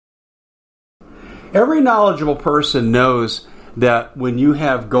Every knowledgeable person knows that when you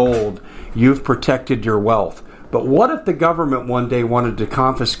have gold, you've protected your wealth. But what if the government one day wanted to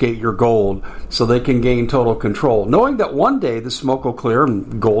confiscate your gold so they can gain total control, knowing that one day the smoke will clear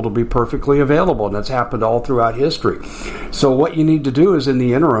and gold will be perfectly available, and that's happened all throughout history. So what you need to do is, in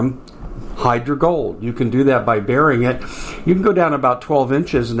the interim, hide your gold. You can do that by burying it. You can go down about 12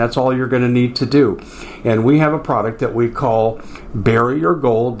 inches, and that's all you're going to need to do. And we have a product that we call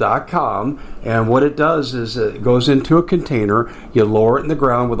buryyourgold.com, and what it does is it goes into a container. You lower it in the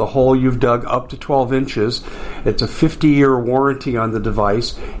ground with a hole you've dug up to 12 inches. It's a 50-year warranty on the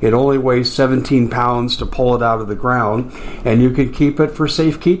device. It only weighs 17 pounds to pull it out of the ground, and you can keep it for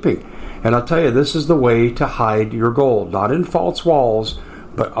safekeeping. And I'll tell you, this is the way to hide your gold, not in false walls,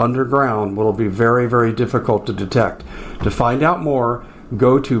 but underground. Will be very, very difficult to detect. To find out more,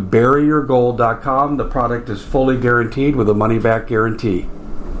 go to buryyourgold.com. The product is fully guaranteed with a money-back guarantee.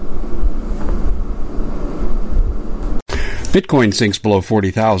 Bitcoin sinks below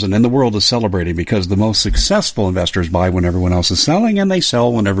 40,000, and the world is celebrating because the most successful investors buy when everyone else is selling, and they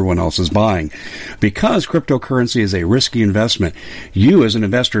sell when everyone else is buying. Because cryptocurrency is a risky investment, you as an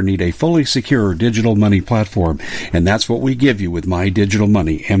investor need a fully secure digital money platform, and that's what we give you with My Digital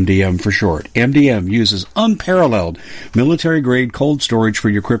Money, MDM for short. MDM uses unparalleled military-grade cold storage for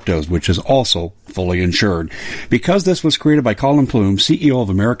your cryptos, which is also fully insured. Because this was created by Colin Plume, CEO of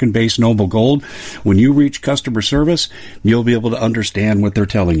American-based Noble Gold, when you reach customer service, you'll be able to understand what they're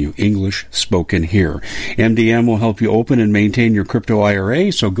telling you. English spoken here. MDM will help you open and maintain your crypto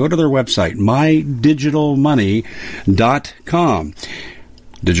IRA, so go to their website, mydigitalmoney.com.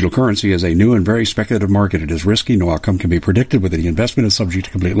 Digital currency is a new and very speculative market. It is risky. No outcome can be predicted. Whether the investment is subject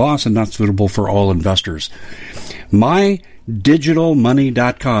to complete loss and not suitable for all investors.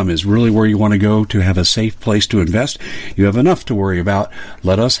 MyDigitalMoney.com is really where you want to go to have a safe place to invest. You have enough to worry about.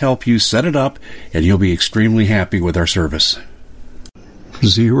 Let us help you set it up, and you'll be extremely happy with our service.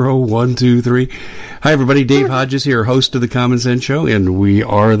 0123. Hi, everybody. Dave Hodges here, host of The Common Sense Show, and we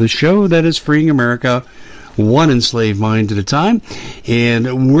are the show that is freeing America one enslaved mind at a time.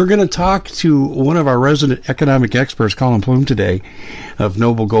 And we're going to talk to one of our resident economic experts, Colin Plume, today of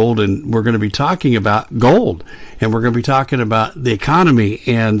Noble Gold, and we're going to be talking about gold, and we're going to be talking about the economy.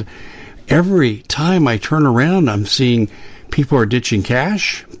 And every time I turn around, I'm seeing people are ditching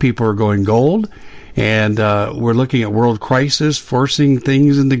cash, people are going gold, and we're looking at world crisis forcing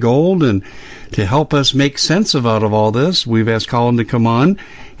things into gold. And to help us make sense of all this, we've asked Colin to come on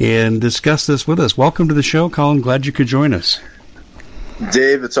and discuss this with us. Welcome to the show, Colin. Glad you could join us.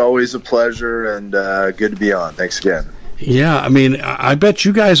 Dave, it's always a pleasure, and good to be on. Thanks again. Yeah, I mean, I bet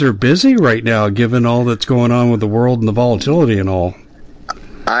you guys are busy right now, given all that's going on with the world and the volatility and all.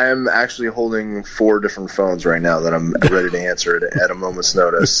 I'm actually holding 4 different phones right now that I'm ready to answer at a moment's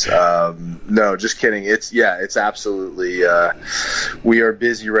notice. No, just kidding. It's absolutely, we are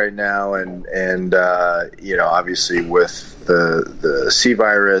busy right now, and obviously with the C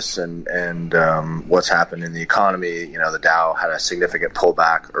virus and what's happened in the economy, the Dow had a significant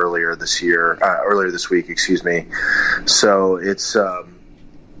pullback earlier this week, excuse me. So it's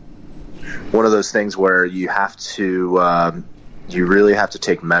one of those things where you have to, you really have to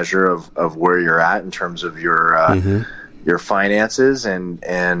take measure of where you're at in terms of your finances.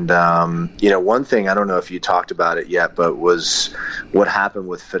 And one thing, I don't know if you talked about it yet, but was what happened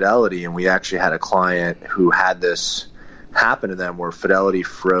with Fidelity. And we actually had a client who had this happen to them where Fidelity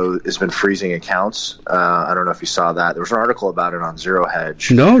has been freezing accounts. I don't know if you saw that. There was an article about it on Zero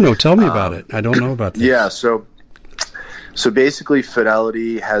Hedge. No, tell me about it. I don't know about this. Yeah, so basically,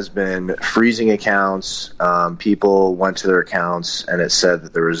 Fidelity has been freezing accounts. People went to their accounts, and it said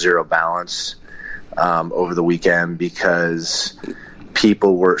that there was zero balance over the weekend because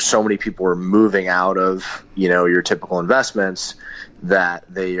so many people were moving out of your typical investments that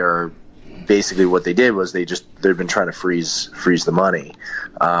they are basically what they did was they've been trying to freeze the money.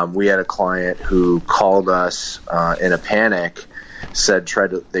 We had a client who called us in a panic. Said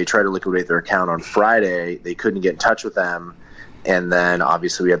they tried to liquidate their account on Friday. They couldn't get in touch with them, and then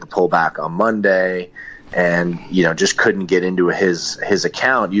obviously we had the pullback on Monday, and just couldn't get into his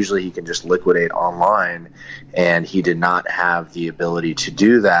account. Usually he can just liquidate online, and he did not have the ability to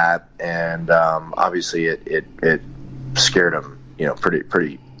do that, and obviously it scared him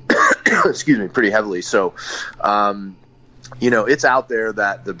pretty excuse me, pretty heavily. So it's out there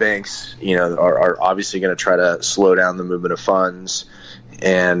that the banks, are obviously going to try to slow down the movement of funds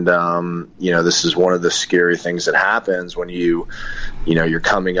And, this is one of the scary things that happens when you're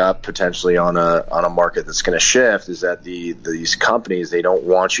coming up potentially on a market that's going to shift, is that these companies, they don't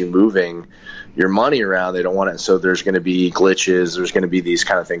want you moving your money around. They don't want it. So there's going to be glitches. There's going to be these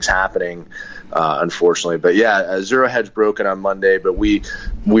kind of things happening, unfortunately. But yeah, Zero Hedge broken on Monday, but we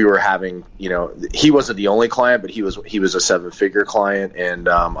were having, he wasn't the only client, but he was a 7-figure client. And,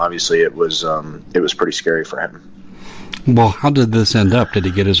 obviously it was pretty scary for him. Well, how did this end up? Did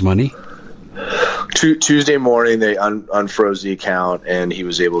he get his money? Tuesday morning, they unfroze the account, and he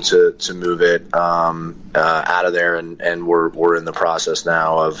was able to move it out of there, and we're in the process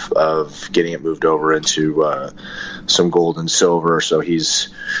now of getting it moved over into some gold and silver. So he's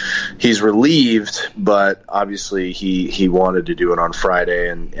relieved, but obviously he wanted to do it on Friday,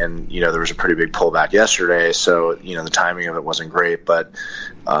 and there was a pretty big pullback yesterday, so the timing of it wasn't great. But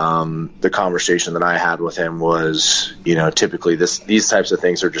the conversation that I had with him was, typically these types of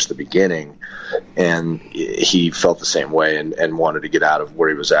things are just the beginning, and he felt the same way and wanted to get out of where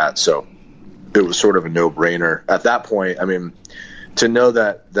he was at. So it was sort of a no-brainer at that point. I mean, to know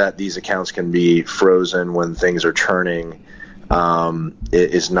that these accounts can be frozen when things are turning,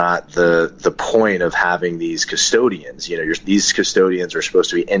 is not the point of having these custodians. These custodians are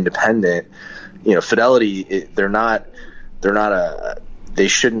supposed to be independent. Fidelity, they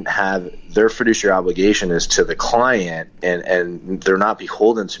shouldn't have, their fiduciary obligation is to the client, and they're not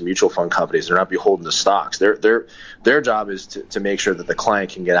beholden to mutual fund companies. They're not beholden to stocks. Their job is to make sure that the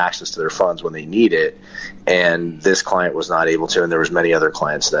client can get access to their funds when they need it. And this client was not able to, and there was many other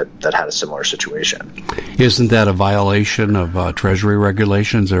clients that had a similar situation. Isn't that a violation of Treasury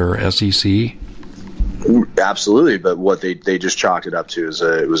regulations or SEC? Absolutely, but what they just chalked it up to is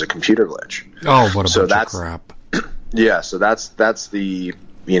it was a computer glitch. Oh, what a bunch of crap. Yeah, so that's the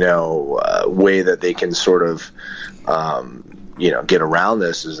way that they can sort of get around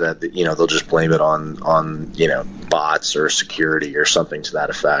this, is that they'll just blame it on bots or security or something to that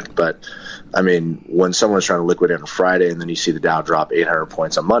effect. But I mean, when someone's trying to liquidate on Friday and then you see the Dow drop 800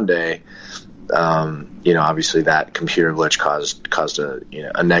 points on Monday, obviously that computer glitch caused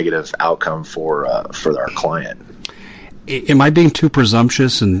a negative outcome for our client. Am I being too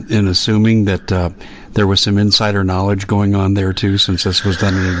presumptuous in assuming that there was some insider knowledge going on there too, since this was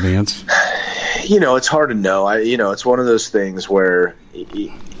done in advance? It's hard to know. It's one of those things where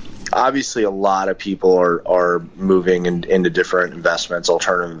obviously a lot of people are moving into different investments,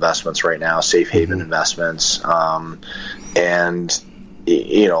 alternative investments right now, safe haven investments, and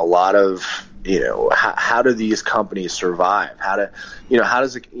a lot of how do these companies survive? How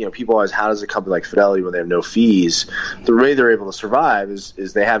does people always, how does a company like Fidelity, when they have no fees, the way they're able to survive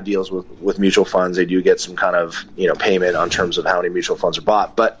is they have deals with mutual funds. They do get some kind of, payment on terms of how many mutual funds are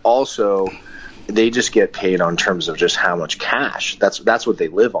bought, but also they just get paid on terms of just how much cash. That's what they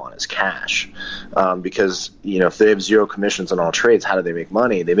live on, is cash. Because, if they have zero commissions on all trades, how do they make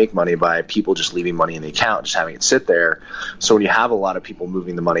money? They make money by people just leaving money in the account, just having it sit there. So when you have a lot of people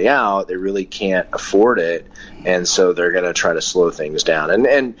moving the money out, they really can't afford it. And so they're going to try to slow things down.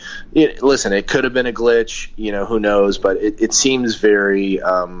 And listen, it could have been a glitch, who knows, but it seems very,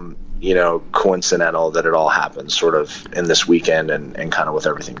 coincidental that it all happened sort of in this weekend and kind of with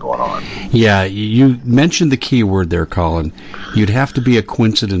everything going on. Yeah, you mentioned the key word there, Colin. You'd have to be a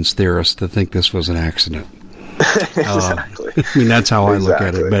coincidence theorist to think this was an accident. Exactly. I mean, that's how I look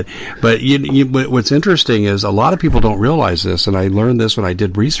at it. But what's interesting is a lot of people don't realize this, and I learned this when I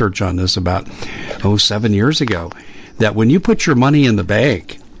did research on this about 7 years ago, that when you put your money in the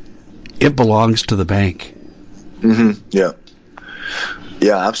bank, it belongs to the bank. Mm-hmm. Yeah.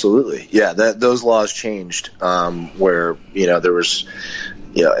 Yeah, absolutely. Yeah, those laws changed where there was,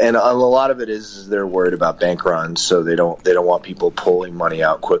 and a lot of it is they're worried about bank runs, so they don't want people pulling money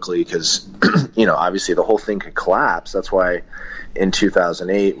out quickly because obviously the whole thing could collapse. That's why in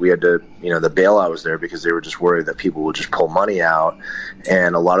 2008 we had to, the bailout was there because they were just worried that people would just pull money out,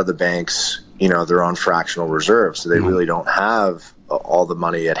 and a lot of the banks, they're on fractional reserves, so they really don't have all the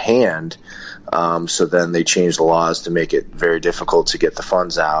money at hand. So then they changed the laws to make it very difficult to get the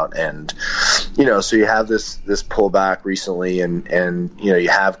funds out. And, so you have this pullback recently and you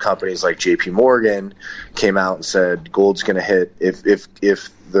have companies like JP Morgan came out and said gold's going to hit, if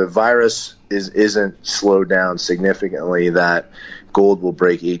the virus isn't slowed down significantly, that gold will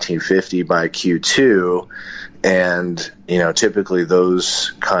break 1850 by Q2. And, typically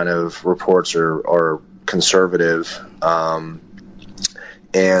those kind of reports are conservative.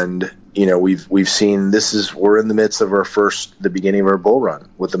 And we've seen we're in the midst of the beginning of our bull run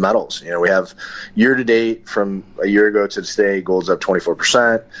with the metals. We have year to date from a year ago to today, gold's up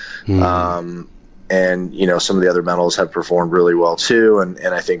 24%. some of the other metals have performed really well too. And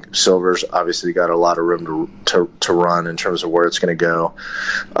I think silver's obviously got a lot of room to run in terms of where it's going to go.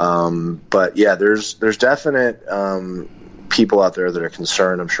 But yeah, there's definite people out there that are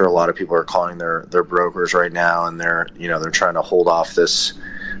concerned. I'm sure a lot of people are calling their brokers right now, and they're trying to hold off this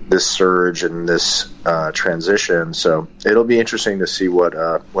surge and this transition. So it'll be interesting to see what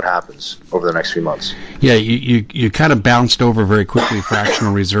happens over the next few months. Yeah, you kind of bounced over very quickly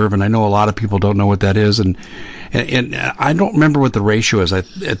fractional reserve, and I know a lot of people don't know what that is, and I don't remember what the ratio is. I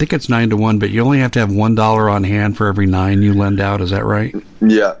think it's 9-1, but you only have to have $1 on hand for every 9 you lend out. Is that right?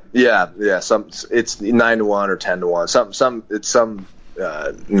 Yeah. It's 9-1 or 10-1. It's some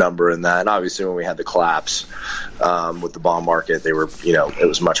number in that. And obviously when we had the collapse with the bond market, they were, it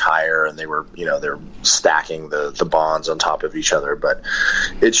was much higher, and they were stacking the bonds on top of each other. But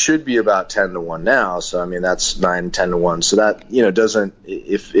it should be about 10-1 now. So I mean, that's 9-10-1. So that doesn't,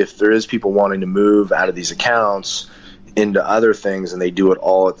 if there is people wanting to move out of these accounts into other things and they do it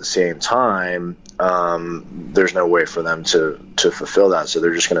all at the same time, there's no way for them to fulfill that. So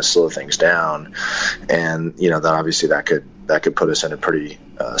they're just going to slow things down, and that obviously that could put us in a pretty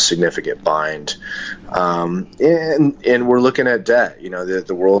significant bind. And we're looking at debt.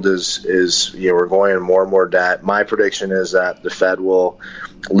 The world is we're going in more and more debt. My prediction is that the Fed will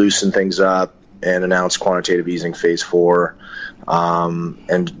loosen things up and announce quantitative easing phase 4.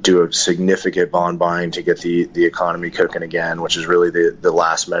 And do a significant bond buying to get the economy cooking again, which is really the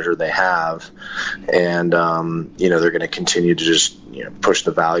last measure they have. And, they're going to continue to just, push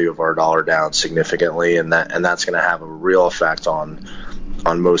the value of our dollar down significantly. And that's going to have a real effect on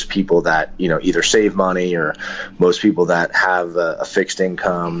most people that, either save money, or most people that have a fixed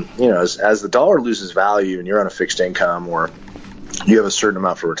income. As the dollar loses value and you're on a fixed income, or you have a certain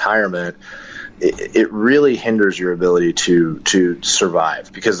amount for retirement, it really hinders your ability to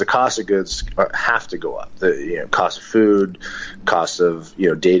survive, because the cost of goods have to go up. The cost of food, cost of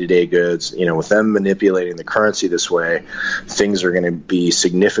day-to-day goods. With them manipulating the currency this way, things are going to be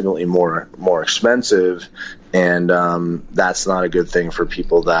significantly more expensive, and that's not a good thing for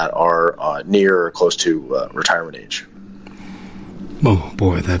people that are near or close to retirement age. Oh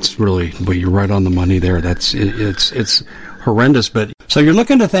boy, that's really, but you're right on the money there. It's horrendous. But so you're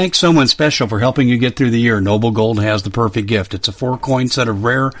looking to thank someone special for helping you get through the year. Noble Gold has the perfect gift. It's a 4-coin set of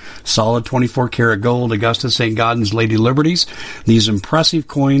rare, solid 24-karat gold Augusta St. Gaudens Lady Liberties. These impressive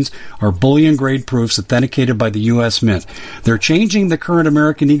coins are bullion-grade proofs authenticated by the U.S. Mint. They're changing the current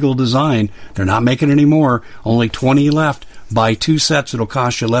American Eagle design. They're not making any more. Only 20 left. Buy 2 sets. It'll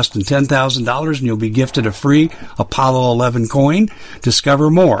cost you less than $10,000, and you'll be gifted a free Apollo 11 coin.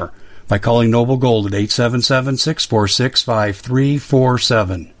 Discover more by calling Noble Gold at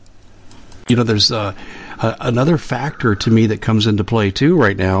 877-646-5347. There's another factor to me that comes into play too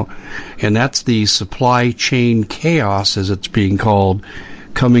right now, and that's the supply chain chaos, as it's being called,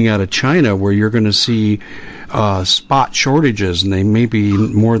 coming out of China, where you're going to see spot shortages, and they may be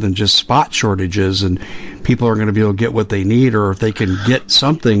more than just spot shortages, and people are going to be able to get what they need, or if they can get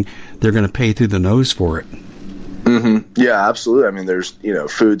something, they're going to pay through the nose for it. Mm-hmm. Yeah, absolutely. I mean, there's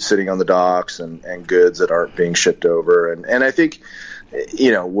food sitting on the docks and goods that aren't being shipped over, and I think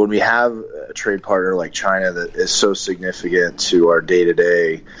when we have a trade partner like China that is so significant to our day to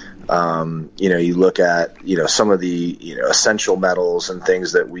day. You look at, some of the, essential metals and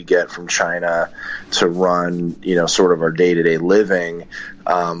things that we get from China to run, sort of our day-to-day living.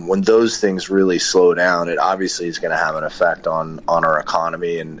 When those things really slow down, it obviously is going to have an effect on our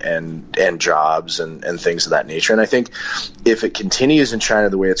economy and jobs and things of that nature. And I think if it continues in China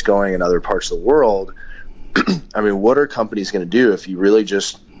the way it's going in other parts of the world, I mean, what are companies going to do if you really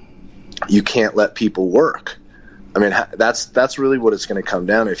you can't let people work? I mean, that's really what it's going to come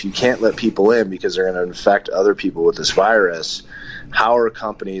down to. If you can't let people in because they're going to infect other people with this virus, how are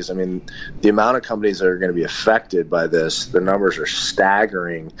companies, I mean, the amount of companies that are going to be affected by this, the numbers are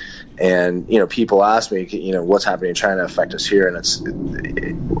staggering. And, people ask me, what's happening in China affect us here? And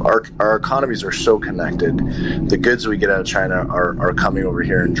our economies are so connected. The goods we get out of China are coming over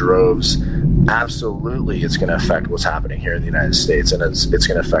here in droves. Absolutely, it's going to affect what's happening here in the United States, and it's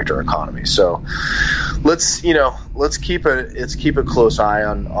going to affect our economy. So let's keep a close eye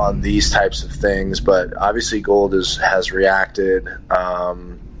on these types of things. But obviously, gold has reacted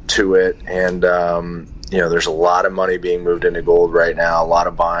to it, and there's a lot of money being moved into gold right now. A lot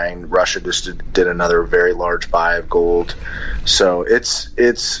of buying. Russia just did another very large buy of gold. So it's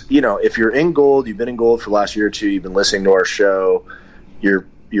if you're in gold, you've been in gold for the last year or two, you've been listening to our show, you're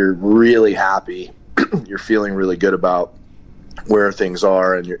really happy, you're feeling really good about where things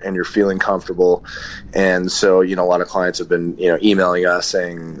are, and you're feeling comfortable. And so, a lot of clients have been, emailing us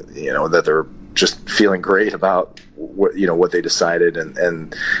saying, that they're just feeling great about what they decided,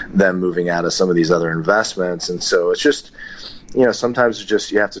 and them moving out of some of these other investments. And so it's just, sometimes it's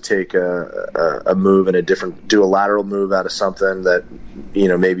just, you have to take a move and do a lateral move out of something that,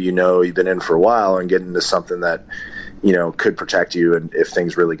 maybe you've been in for a while, and get into something that, could protect you, and if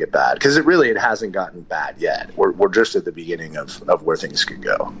things really get bad, because it hasn't gotten bad yet. We're just at the beginning of where things could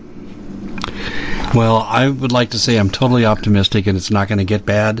go. Well, I would like to say I'm totally optimistic, and it's not going to get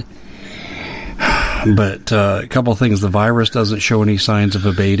bad. But a couple of things. The virus doesn't show any signs of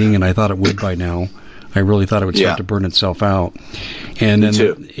abating, and I thought it would by now. I really thought it would start to burn itself out. And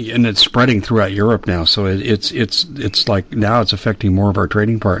it's spreading throughout Europe now, so it's like now it's affecting more of our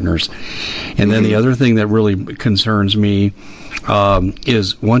trading partners. And then the other thing that really concerns me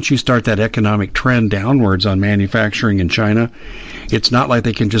is once you start that economic trend downwards on manufacturing in China, it's not like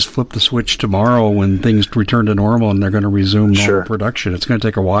they can just flip the switch tomorrow when things return to normal and they're going to resume normal production. It's going to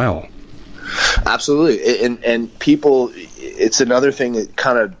take a while. Absolutely. And people, it's another thing that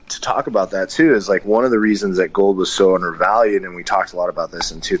kind of to talk about that too, is like one of the reasons that gold was so undervalued, and we talked a lot about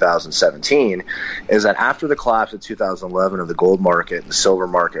this in 2017, is that after the collapse of 2011 of the gold market and the silver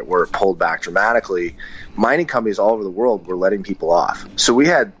market, where it pulled back dramatically, mining companies all over the world were letting people off. So we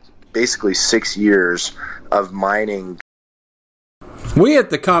had basically 6 years of mining. We at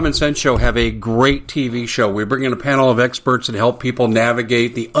the Common Sense Show have a great TV show. We bring in a panel of experts and help people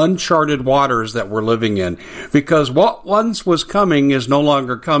navigate the uncharted waters that we're living in. Because what once was coming is no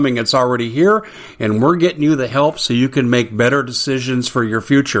longer coming. It's already here, and we're getting you the help so you can make better decisions for your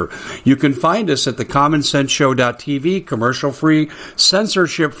future. You can find us at thecommonsenseshow.tv, commercial-free,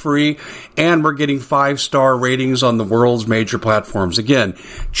 censorship-free, and we're getting 5-star ratings on the world's major platforms. Again,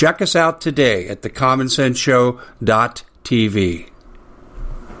 check us out today at thecommonsenseshow.tv.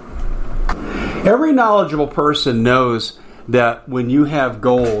 Every knowledgeable person knows that when you have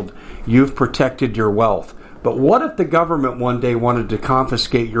gold, you've protected your wealth. But what if the government one day wanted to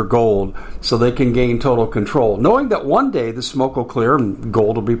confiscate your gold so they can gain total control, knowing that one day the smoke will clear and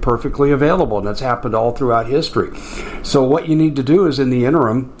gold will be perfectly available, and that's happened all throughout history. So what you need to do is, in the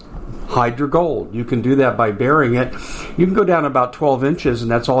interim, hide your gold. You can do that by burying it. You can go down about 12 inches, and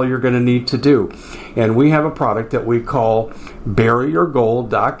that's all you're going to need to do. And we have a product that we call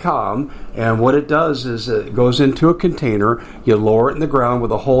buryyourgold.com, and what it does is it goes into a container. You lower it in the ground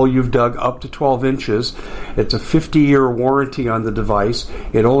with a hole you've dug up to 12 inches. It's a 50-year warranty on the device.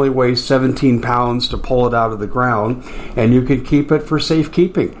 It only weighs 17 pounds to pull it out of the ground, and you can keep it for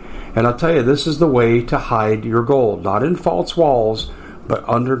safekeeping. And I'll tell you, this is the way to hide your gold, not in false walls, but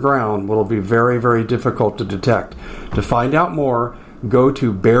underground. Will be very, very difficult to detect. To find out more, go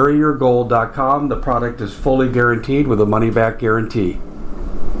to buryyourgold.com. The product is fully guaranteed with a money-back guarantee.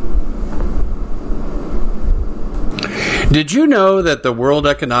 Did you know that the World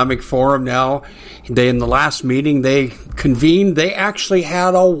Economic Forum now, in the last meeting they convened, they actually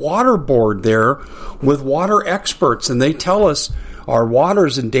had a water board there with water experts, and they tell us our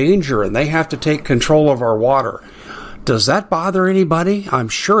water's in danger and they have to take control of our water. Does that bother anybody? I'm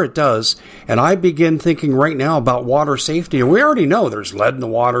sure it does. And I begin thinking right now about water safety. And we already know there's lead in the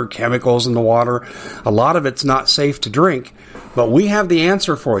water, chemicals in the water. A lot of it's not safe to drink. But we have the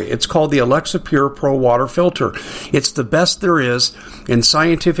answer for you. It's called the Alexa Pure Pro Water Filter. It's the best there is, and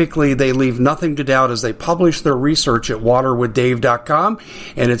scientifically they leave nothing to doubt as they publish their research at waterwithdave.com,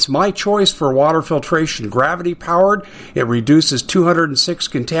 and it's my choice for water filtration. Gravity-powered, it reduces 206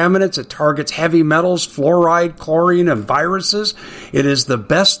 contaminants, it targets heavy metals, fluoride, chlorine, and viruses. It is the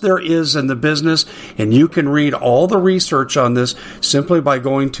best there is in the business, and you can read all the research on this simply by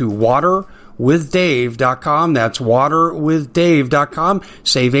going to waterwithdave.com. That's waterwithdave.com.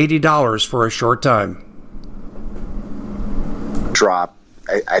 Save $80 for a short time. Drop,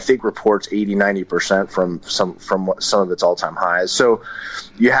 I think, reports 80-90% from some of its all-time highs. So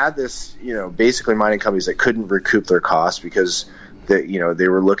you had this, basically mining companies that couldn't recoup their costs because they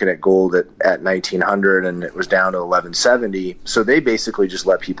were looking at gold at 1900 and it was down to 1170. So they basically just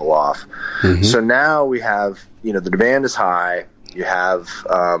let people off. Mm-hmm. So now we have, the demand is high. You have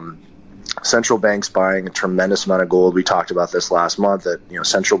central banks buying a tremendous amount of gold. We talked about this last month that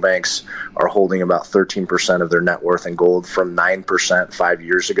central banks are holding about 13% of their net worth in gold from 9% 5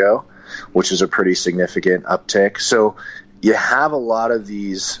 years ago, which is a pretty significant uptick. So you have a lot of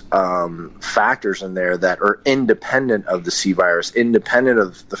these factors in there that are independent of the C virus, independent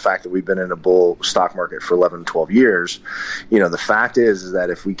of the fact that we've been in a bull stock market for 11, 12 years. The fact is that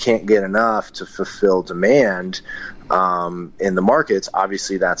if we can't get enough to fulfill demand, in the markets,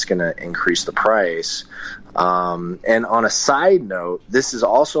 obviously that's going to increase the price. And on a side note, this is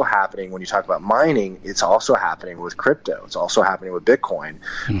also happening when you talk about mining. It's also happening with crypto. It's also happening with Bitcoin,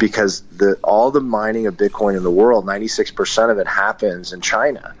 because all the mining of Bitcoin in the world, 96% of it happens in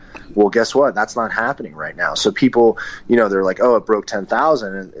China. Well, guess what? That's not happening right now. So people, they're like, oh, it broke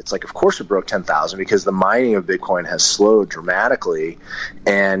 10,000. And it's like, of course it broke 10,000, because the mining of Bitcoin has slowed dramatically.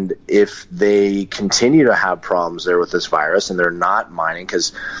 And if they continue to have problems there with this virus and they're not mining,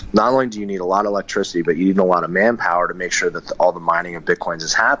 because not only do you need a lot of electricity, but you need a lot of manpower to make sure that all the mining of Bitcoins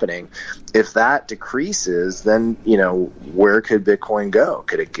is happening. If that decreases, then, where could Bitcoin go?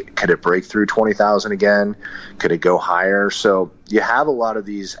 Could it break through 20,000 again? Could it go higher? So you have a lot of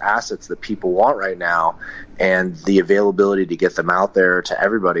these assets that people want right now, and the availability to get them out there to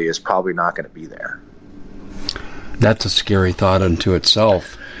everybody is probably not going to be there. That's a scary thought unto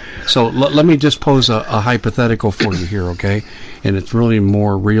itself. So let me just pose a hypothetical for you here, okay? And it's really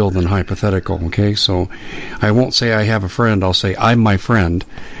more real than hypothetical, okay? So I won't say I have a friend. I'll say I'm my friend,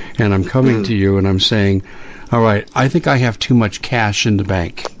 and I'm coming to you, and I'm saying, all right, I think I have too much cash in the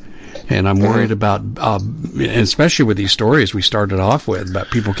bank. And I'm worried about, especially with these stories we started off with,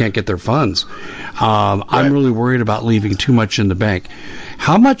 that people can't get their funds. Right. I'm really worried about leaving too much in the bank.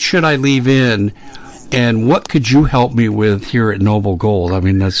 How much should I leave in, and what could you help me with here at Noble Gold? I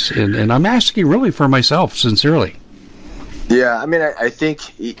mean, and I'm asking really for myself, sincerely. Yeah, I mean, I think,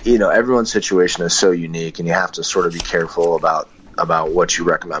 everyone's situation is so unique, and you have to sort of be careful about what you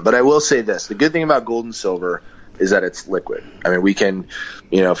recommend. But I will say this: the good thing about gold and silver is that it's liquid. I mean, we can,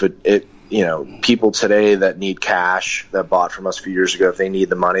 if people today that need cash, that bought from us a few years ago, if they need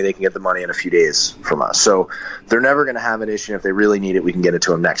the money, they can get the money in a few days from us. So they're never going to have an issue. If they really need it, we can get it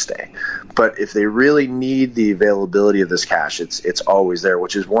to them next day. But if they really need the availability of this cash, it's always there,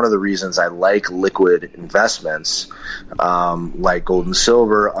 which is one of the reasons I like liquid investments, like gold and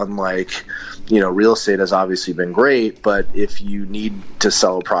silver. Unlike, real estate has obviously been great, but if you need to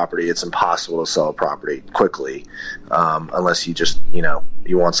sell a property, it's impossible to sell a property quickly, unless you just,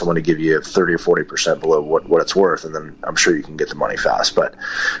 you want someone to give you 30 or 40% below what it's worth, and then I'm sure you can get the money fast. But,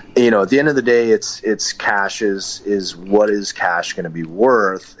 at the end of the day, it's cash is what is cash going to be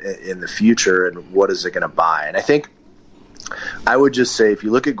worth in the future, and what is it going to buy? And I think I would just say, if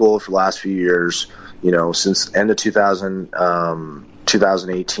you look at gold for the last few years, since the end of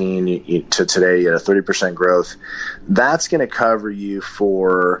 2018 to today, you had a 30% growth. That's going to cover you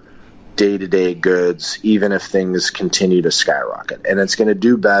for day-to-day goods, even if things continue to skyrocket. And it's going to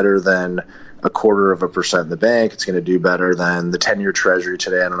do better than 0.25% in the bank. It's going to do better than the 10-year Treasury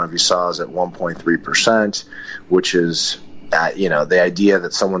today. I don't know if you saw, is at 1.3%, which is, the idea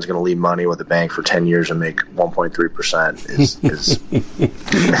that someone's going to leave money with a bank for 10 years and make 1.3% is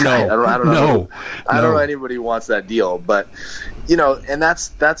I don't know. I don't know anybody who wants that deal, but and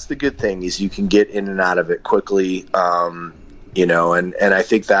that's the good thing, is you can get in and out of it quickly. And I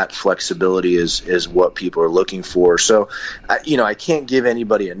think that flexibility is what people are looking for. So, I can't give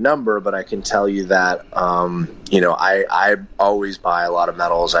anybody a number, but I can tell you that, I always buy a lot of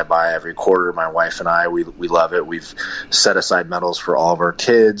metals. I buy every quarter. My wife and I, we love it. We've set aside metals for all of our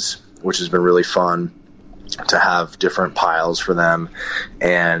kids, which has been really fun to have different piles for them.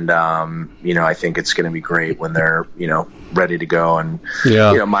 And, I think it's going to be great when they're, ready to go. And,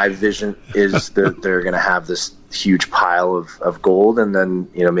 my vision is that they're going to have this huge pile of gold, and then,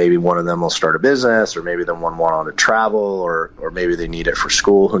 maybe one of them will start a business, or maybe then one want to travel, or maybe they need it for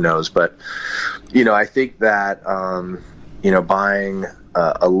school, who knows. But, I think that, buying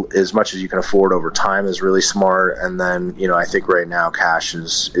as much as you can afford over time is really smart. And then, I think right now cash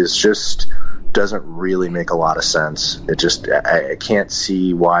is just doesn't really make a lot of sense. It just, I can't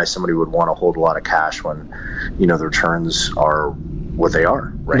see why somebody would want to hold a lot of cash when, the returns are what they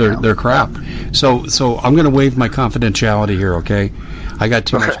are now. They're crap. So I'm going to waive my confidentiality here, okay? I got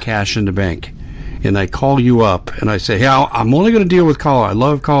too much cash in the bank. And I call you up and I say, hey, I'm only going to deal with Colin. I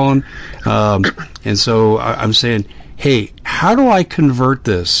love Colin. And so I'm saying, hey, how do I convert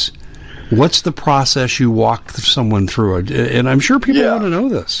this? What's the process you walk someone through? And I'm sure people want to know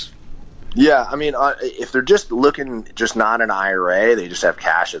this. Yeah, I mean, if they're just looking, just not an IRA, they just have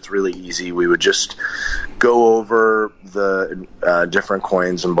cash, it's really easy. We would just go over the different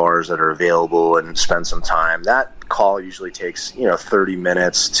coins and bars that are available and spend some time. That call usually takes, 30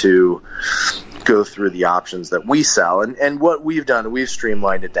 minutes to go through the options that we sell. And what we've done, we've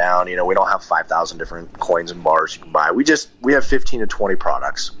streamlined it down. We don't have 5,000 different coins and bars you can buy. We have 15 to 20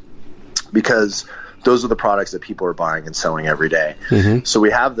 products, because those are the products that people are buying and selling every day. So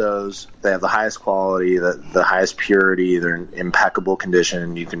we have those. They have the highest quality, the highest purity. They're in impeccable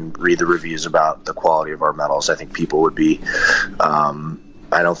condition. You can read the reviews about the quality of our metals. I think people would be, I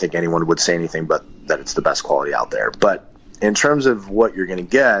don't think anyone would say anything but that it's the best quality out there. But in terms of what you're going to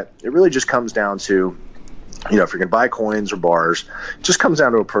get, it really just comes down to, if you're going to buy coins or bars, it just comes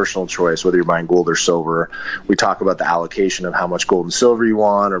down to a personal choice, whether you're buying gold or silver. We talk about the allocation of how much gold and silver you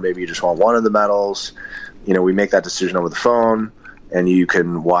want, or maybe you just want one of the metals. We make that decision over the phone, and you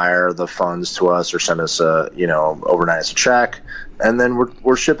can wire the funds to us or send us overnight us a check. And then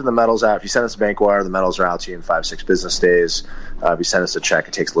we're shipping the metals out. If you send us a bank wire, the metals are out to you in 5-6 business days. If you send us a check,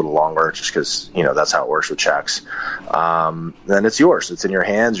 it takes a little longer just because, that's how it works with checks. Then it's yours. It's in your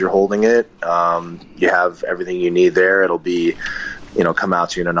hands. You're holding it. You have everything you need there. It'll be, come out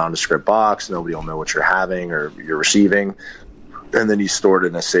to you in a nondescript box. Nobody will know what you're having or you're receiving. And then you store it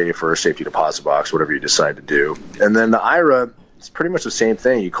in a safe or a safety deposit box, whatever you decide to do. And then the IRA, it's pretty much the same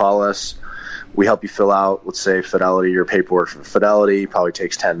thing. You call us. We help you fill out, let's say, Fidelity, your paperwork for Fidelity. Probably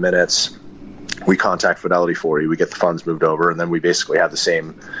takes 10 minutes. We contact Fidelity for you. We get the funds moved over, and then we basically have the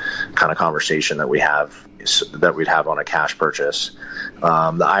same kind of conversation that we'd have on a cash purchase.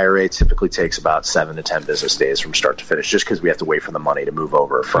 The IRA typically takes about 7 to 10 business days from start to finish, just because we have to wait for the money to move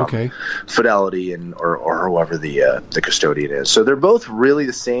over from Fidelity or whoever the custodian is. So they're both really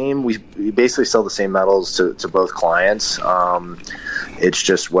the same. We basically sell the same metals to both clients. It's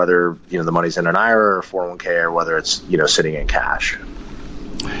just whether the money's in an IRA or 401k or whether it's sitting in cash.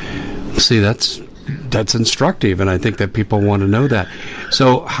 See, that's instructive, and I think that people want to know that.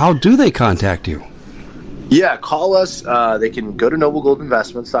 So how do they contact you? Yeah, call us. They can go to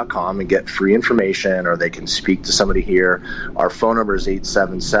noblegoldinvestments.com and get free information, or they can speak to somebody here. Our phone number is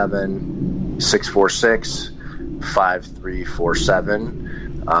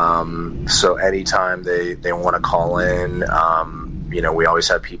 877-646-5347. So anytime they want to call in, we always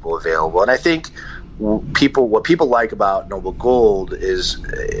have people available. And I think what people like about Noble Gold is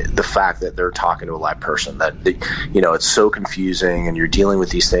the fact that they're talking to a live person. That it's so confusing, and you're dealing with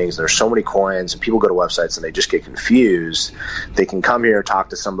these things. There's so many coins, and people go to websites and they just get confused. They can come here,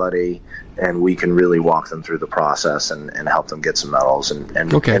 talk to somebody, and we can really walk them through the process and help them get some metals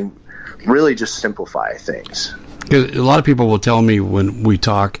and really just simplify things. A lot of people will tell me when we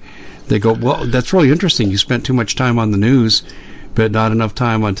talk, they go, "Well, that's really interesting. You spent too much time on the news, but not enough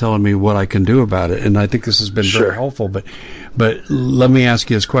time on telling me what I can do about it." And I think this has been very helpful. But let me ask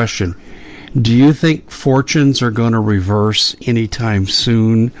you this question. Do you think fortunes are going to reverse anytime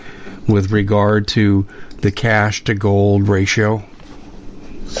soon with regard to the cash to gold ratio?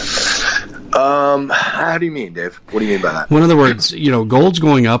 How do you mean, Dave? What do you mean by that? Well, in other words, gold's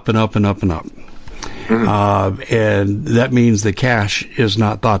going up and up and up and up. And that means the cash is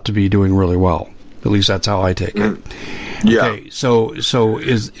not thought to be doing really well. At least that's how I take it. Yeah. Okay, so do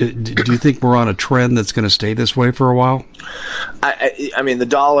you think we're on a trend that's going to stay this way for a while? I mean, the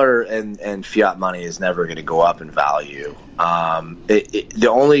dollar and fiat money is never going to go up in value. The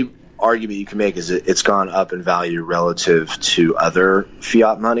only argument you can make is it's gone up in value relative to other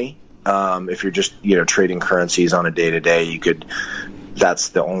fiat money. If you're just trading currencies on a day-to-day, that's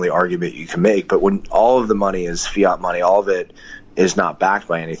the only argument you can make. But when all of the money is fiat money, all of it is not backed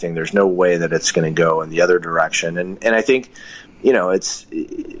by anything, there's no way that it's going to go in the other direction. And I think, it's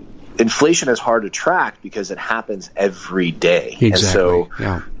inflation is hard to track because it happens every day. Exactly. And so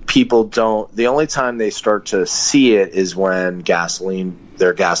people the only time they start to see it is when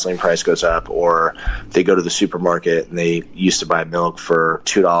their gasoline price goes up, or they go to the supermarket and they used to buy milk for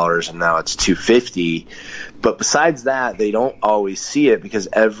 $2 and now it's $2.50. But besides that, they don't always see it because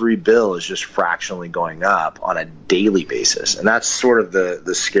every bill is just fractionally going up on a daily basis. And that's sort of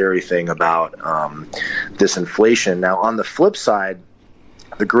the scary thing about this inflation. Now, on the flip side,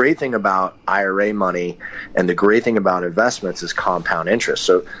 the great thing about IRA money and the great thing about investments is compound interest.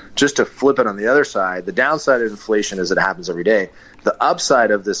 So just to flip it on the other side, the downside of inflation is that it happens every day. The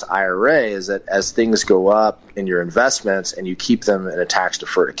upside of this IRA is that as things go up in your investments and you keep them in a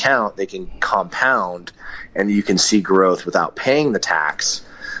tax-deferred account, they can compound and you can see growth without paying the tax.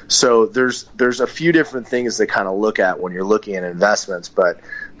 So there's a few different things to kind of look at when you're looking at investments, but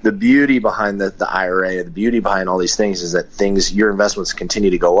the beauty behind the IRA, the beauty behind all these things is that your investments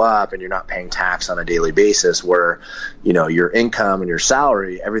continue to go up and you're not paying tax on a daily basis where, your income and your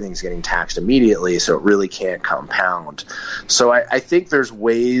salary, everything's getting taxed immediately. So it really can't compound. So I think there's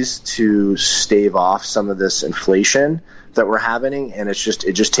ways to stave off some of this inflation, that we're having, and it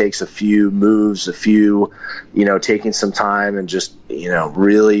just takes a few moves, taking some time and just,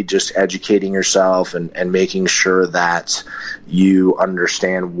 really just educating yourself and making sure that you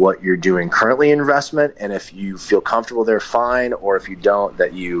understand what you're doing currently in investment, and if you feel comfortable there, fine, or if you don't,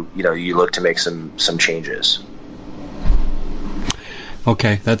 that you look to make some changes.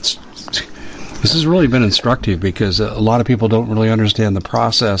 Okay, this has really been instructive, because a lot of people don't really understand the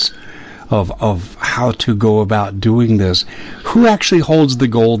process of how to go about doing this. Who actually holds the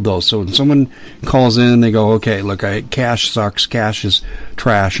gold, though? So when someone calls in, they go, okay, look, cash sucks, cash is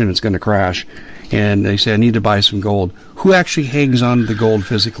trash, and it's going to crash, and they say, I need to buy some gold. Who actually hangs on to the gold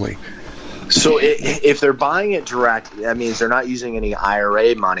physically? So if they're buying it direct, that means they're not using any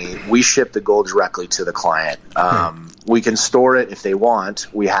IRA money. We ship the gold directly to the client. We can store it if they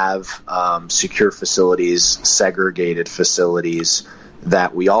want. We have secure facilities, segregated facilities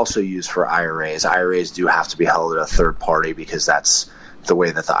that we also use for IRAs. IRAs do have to be held at a third party, because that's the way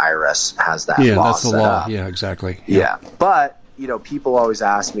that the IRS has that law that's the set law. up. Yeah, exactly. Yeah. But people always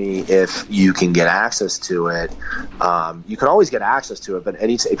ask me if you can get access to it. You can always get access to it, but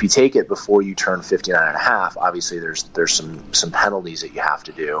if you take it before you turn 59 and a half, obviously there's some penalties that you have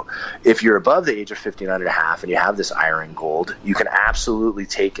to do. If you're above the age of 59 and a half and you have this IRA in gold, you can absolutely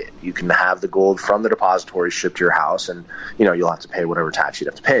take it. You can have the gold from the depository shipped to your house, and you'll have to pay whatever tax you'd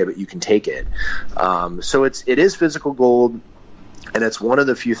have to pay, but you can take it. So it is physical gold. And it's one of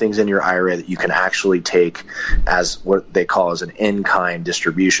the few things in your IRA that you can actually take as what they call as an in-kind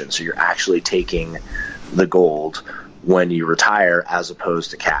distribution. So you're actually taking the gold when you retire, as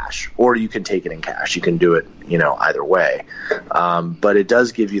opposed to cash. Or you can take it in cash. You can do it, either way. But it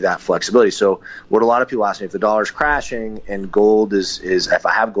does give you that flexibility. So what a lot of people ask me, if the dollar's crashing and gold is if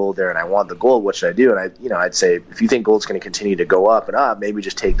I have gold there and I want the gold, what should I do? And I'd say, if you think gold's going to continue to go up and up, maybe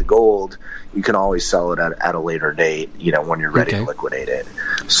just take the gold. You can always sell it at a later date, when you're ready to liquidate it.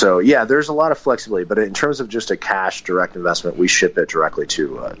 So yeah, there's a lot of flexibility, but in terms of just a cash direct investment, we ship it directly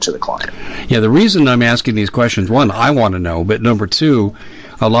to the client. Yeah, the reason I'm asking these questions, one, I want to know, but number two,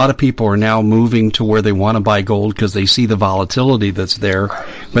 a lot of people are now moving to where they want to buy gold because they see the volatility that's there,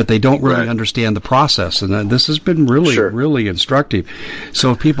 but they don't really understand the process. And this has been really, really instructive.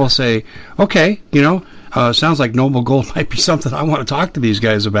 So if people say, okay, sounds like Noble Gold might be something I want to talk to these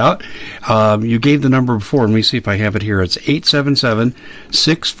guys about. You gave the number before. Let me see if I have it here. It's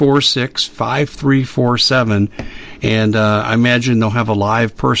 877-646-5347. And I imagine they'll have a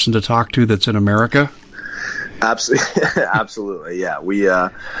live person to talk to that's in America. Absolutely. Yeah.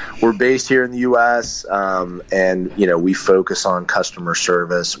 We're based here in the U.S. And we focus on customer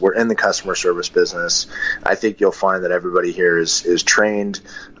service. We're in the customer service business. I think you'll find that everybody here is trained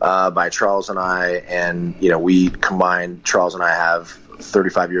by Charles and I, and we combine. Charles and I have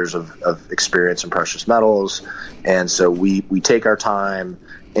 35 years of experience in precious metals, and so we take our time,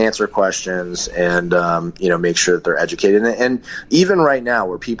 answer questions, and make sure that they're educated. And even right now,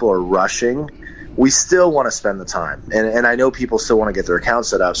 where people are rushing, we still want to spend the time. And I know people still want to get their account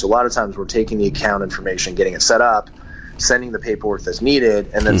set up. So a lot of times we're taking the account information, getting it set up, sending the paperwork that's needed,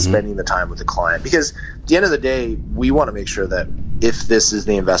 and then spending the time with the client. Because at the end of the day, we want to make sure that if this is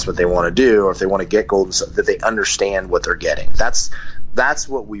the investment they want to do, or if they want to get gold, and stuff, that they understand what they're getting. That's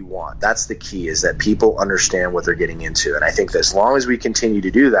what we want. That's the key, is that people understand what they're getting into. And I think that as long as we continue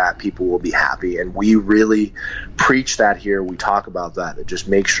to do that, people will be happy. And we really preach that here. We talk about that just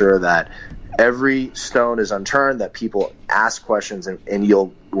make sure that every stone is unturned, that people ask questions, and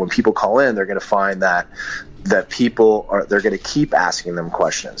when people call in, they're going to find that they're going to keep asking them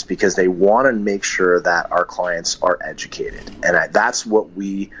questions, because they want to make sure that our clients are educated. And that's what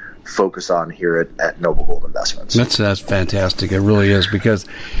we focus on here at Noble Gold Investments. That's fantastic. It really is, because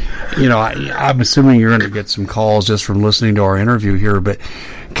I'm assuming you're going to get some calls just from listening to our interview here, but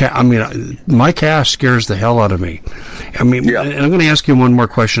my cash scares the hell out of me. And I'm going to ask you one more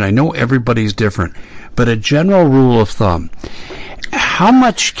question. I know everybody's different, but a general rule of thumb: how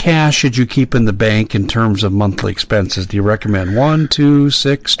much cash should you keep in the bank in terms of monthly expenses? Do you recommend 1, 2,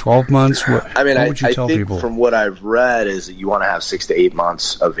 6, 12 months? What would you tell people? From what I've read is that you want to have 6 to 8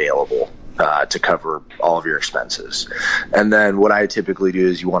 months available to cover all of your expenses. And then what I typically do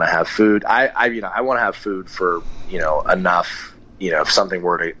is you want to have food. I want to have food for, enough, if something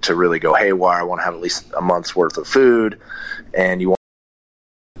were to really go haywire, I want to have at least a month's worth of food. And you want.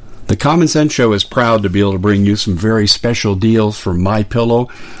 The Common Sense Show is proud to be able to bring you some very special deals from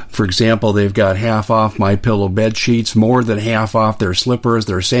MyPillow. For example, they've got half off MyPillow bed sheets, more than half off their slippers,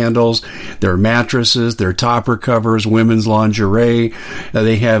 their sandals, their mattresses, their topper covers, women's lingerie.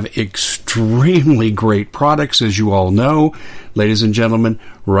 They have extremely great products, as you all know. Ladies and gentlemen,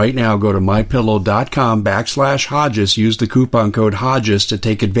 right now go to mypillow.com/Hodges. Use the coupon code Hodges to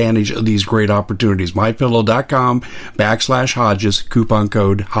take advantage of these great opportunities. mypillow.com/Hodges, coupon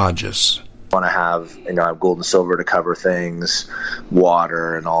code Hodges. Want to have gold and silver to cover things,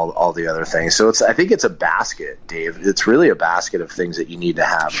 water, and all the other things. So I think it's a basket, Dave. It's really a basket of things that you need to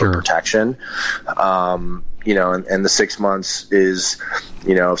have for protection. And the 6 months is,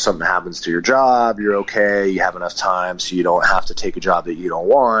 if something happens to your job, you're okay. You have enough time so you don't have to take a job that you don't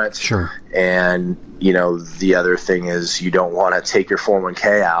want. Sure. And, the other thing is you don't want to take your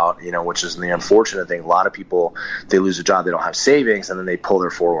 401k out, which is the unfortunate thing. A lot of people, they lose a job, they don't have savings, and then they pull their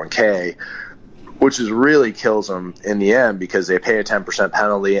 401k, which is really kills them in the end because they pay a 10%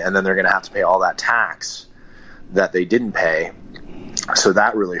 penalty and then they're going to have to pay all that tax that they didn't pay. So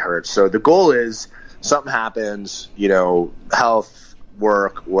that really hurts. So the goal is something happens, health,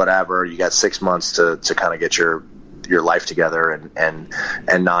 work, whatever, you got 6 months to kind of get your life together and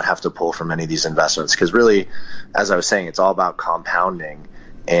not have to pull from any of these investments. Because really, as I was saying, it's all about compounding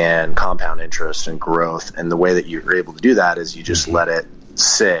and compound interest and growth. And the way that you're able to do that is you just let it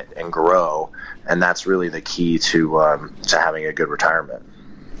sit and grow. And that's really the key to having a good retirement.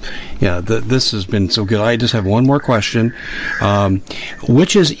 Yeah, this has been so good. I just have one more question.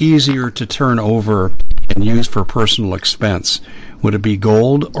 Which is easier to turn over and use for personal expense? Would it be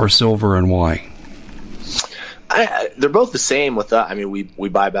gold or silver, and why? They're both the same with that. I mean, we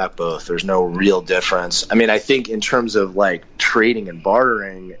buy back both. There's no real difference. I mean, I think in terms of like trading and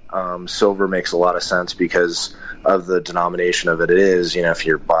bartering, silver makes a lot of sense because of the denomination of it. It is, if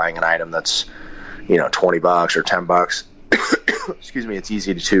you're buying an item that's, $20 or $10, excuse me, it's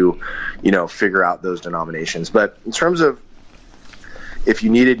easy to figure out those denominations. But in terms of if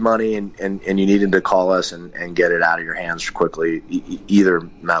you needed money and you needed to call us and get it out of your hands quickly, either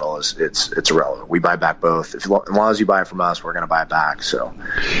metal it's irrelevant. We buy back both. As long as you buy it from us, we're going to buy it back. So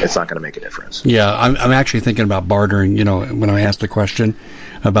it's not going to make a difference. Yeah, I'm actually thinking about bartering. When I asked the question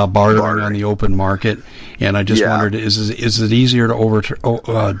about bartering on the open market, and I just wondered, is it easier to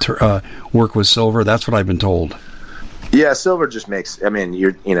work with silver? That's what I've been told. Yeah, silver just makes. I mean,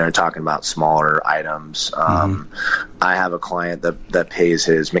 you're talking about smaller items. I have a client that pays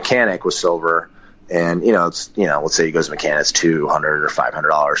his mechanic with silver, and let's say he goes to mechanic, it's $200 or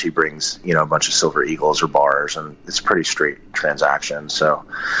 $500. He brings a bunch of silver eagles or bars, and it's a pretty straight transaction. So,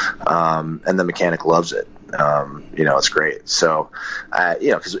 and the mechanic loves it. It's great. So,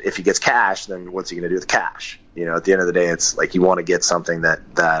 because if he gets cash, then what's he going to do with the cash? At the end of the day, it's like you want to get something that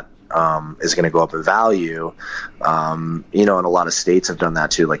is going to go up in value. And a lot of states have done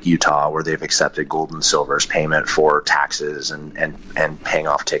that too, like Utah, where they've accepted gold and silver as payment for taxes and paying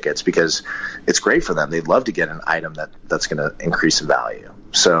off tickets because it's great for them. They'd love to get an item that's going to increase in value.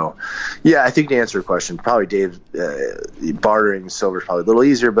 So, yeah, I think to answer your question, probably Dave, bartering silver is probably a little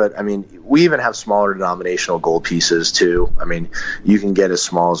easier, but I mean, we even have smaller denominational gold pieces too. I mean, you can get as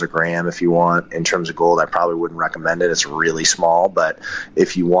small as a gram if you want. In terms of gold, I probably wouldn't recommend it. It's really small, but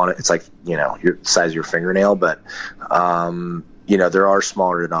if you want it, it's like, your size of your fingernail, but, there are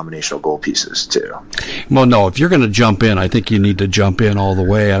smaller denominational gold pieces too. Well, no, if you're going to jump in, I think you need to jump in all the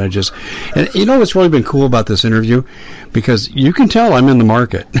way. And what's really been cool about this interview, because you can tell I'm in the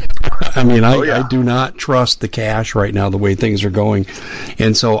market. I mean, I do not trust the cash right now, the way things are going.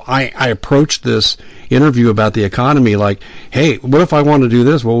 And so I approached this interview about the economy like, hey, what if I want to do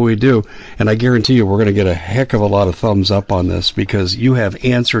this? What will we do? And I guarantee you we're going to get a heck of a lot of thumbs up on this because you have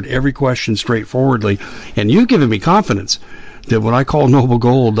answered every question straightforwardly, and you've given me confidence that when I call Noble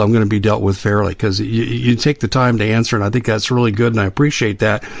Gold, I'm going to be dealt with fairly because you take the time to answer, and I think that's really good, and I appreciate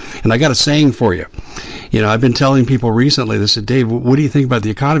that. And I got a saying for you. I've been telling people recently, they said, Dave, what do you think about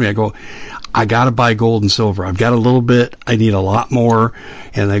the economy? I go, I got to buy gold and silver. I've got a little bit. I need a lot more.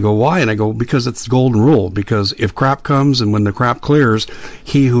 And they go, why? And I go, because it's the golden rule. Because if crap comes and when the crap clears,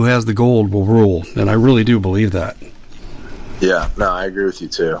 he who has the gold will rule. And I really do believe that. Yeah, no, I agree with you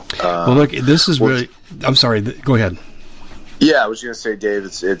too. Well, look, this is really, I'm sorry, go ahead. Yeah, I was going to say, Dave,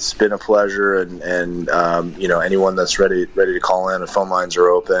 it's been a pleasure, and anyone that's ready to call in, the phone lines are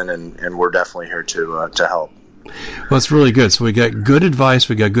open, and we're definitely here to help. Well, it's really good. So we got good advice,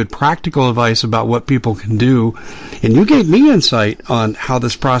 we got good practical advice about what people can do, and you gave me insight on how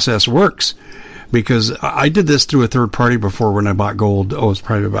this process works, because I did this through a third party before when I bought gold. It was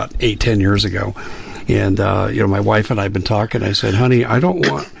probably about 8-10 years ago, and my wife and I have been talking. I said, honey,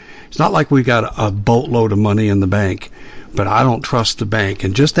 it's not like we got a boatload of money in the bank. but I don't trust the bank.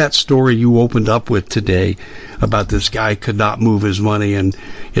 And just that story you opened up with today about this guy could not move his money, and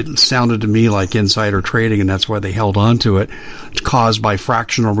it sounded to me like insider trading, and that's why they held on to it. It's caused by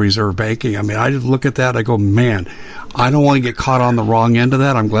fractional reserve banking. I mean, I just look at that, I go, man, I don't want to get caught on the wrong end of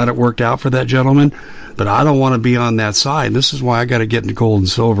that. I'm glad it worked out for that gentleman, but I don't want to be on that side. This is why I got to get into gold and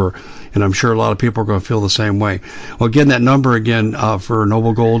silver, and I'm sure a lot of people are going to feel the same way. Well, again, that number again for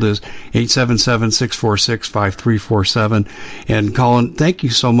Noble Gold is 877-646-5347. And Colin, thank you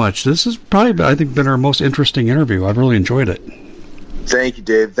so much. This has probably, I think, been our most interesting interview. I've really enjoyed it. Thank you,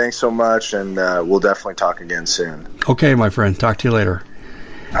 Dave. Thanks so much, and we'll definitely talk again soon. Okay, my friend. Talk to you later.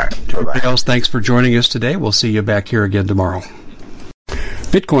 All right. Bye-bye. Everybody else, thanks for joining us today. We'll see you back here again tomorrow.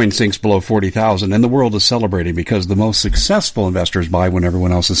 Bitcoin sinks below 40,000, and the world is celebrating because the most successful investors buy when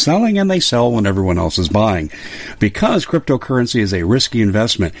everyone else is selling, and they sell when everyone else is buying. Because cryptocurrency is a risky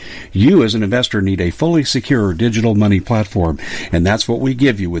investment, you as an investor need a fully secure digital money platform, and that's what we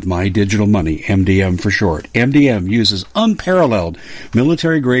give you with My Digital Money, MDM for short. MDM uses unparalleled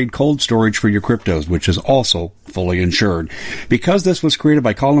military-grade cold storage for your cryptos, which is also fully insured. Because this was created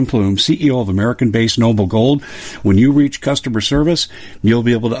by Colin Plume, CEO of American-based Noble Gold, when you reach customer service, you'll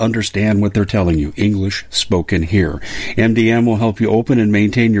be able to understand what they're telling you. English spoken here. MDM will help you open and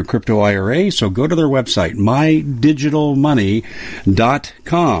maintain your crypto IRA, so go to their website,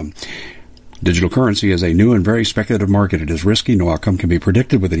 mydigitalmoney.com. Digital currency is a new and very speculative market. It is risky. No outcome can be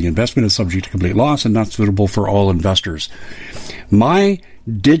predicted. With any investment is subject to complete loss and not suitable for all investors.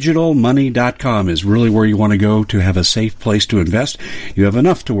 MyDigitalMoney.com is really where you want to go to have a safe place to invest. You have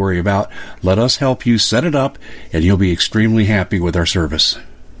enough to worry about. Let us help you set it up, and you'll be extremely happy with our service.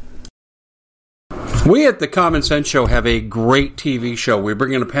 We at the Common Sense Show have a great TV show. We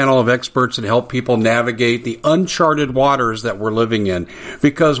bring in a panel of experts and help people navigate the uncharted waters that we're living in.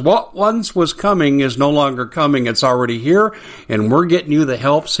 Because what once was coming is no longer coming. It's already here, and we're getting you the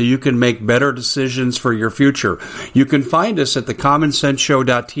help so you can make better decisions for your future. You can find us at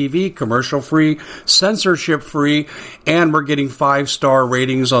thecommonsenseshow.tv, commercial-free, censorship-free, and we're getting 5-star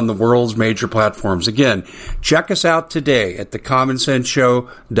ratings on the world's major platforms. Again, check us out today at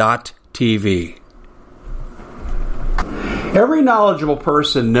thecommonsenseshow.tv. Every knowledgeable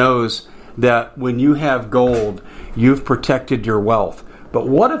person knows that when you have gold, you've protected your wealth. But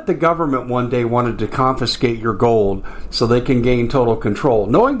what if the government one day wanted to confiscate your gold so they can gain total control,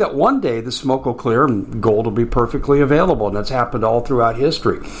 knowing that one day the smoke will clear and gold will be perfectly available, and that's happened all throughout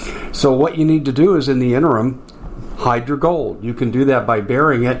history. So what you need to do is, in the interim, hide your gold. You can do that by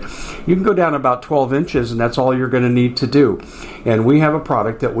burying it. You can go down about 12 inches, and that's all you're going to need to do. And we have a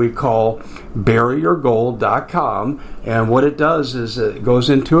product that we call buryyourgold.com, and what it does is it goes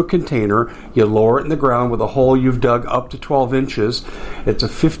into a container. You lower it in the ground with a hole you've dug up to 12 inches. It's a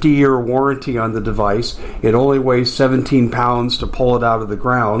 50-year warranty on the device. It only weighs 17 pounds to pull it out of the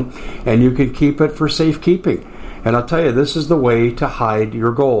ground, and you can keep it for safekeeping. And I'll tell you, this is the way to hide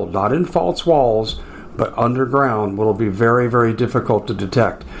your gold. Not in false walls, but underground, will be very, very difficult to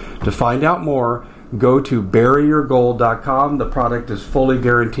detect. To find out more, go to buryyourgold.com. The product is fully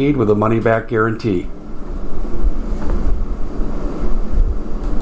guaranteed with a money-back guarantee.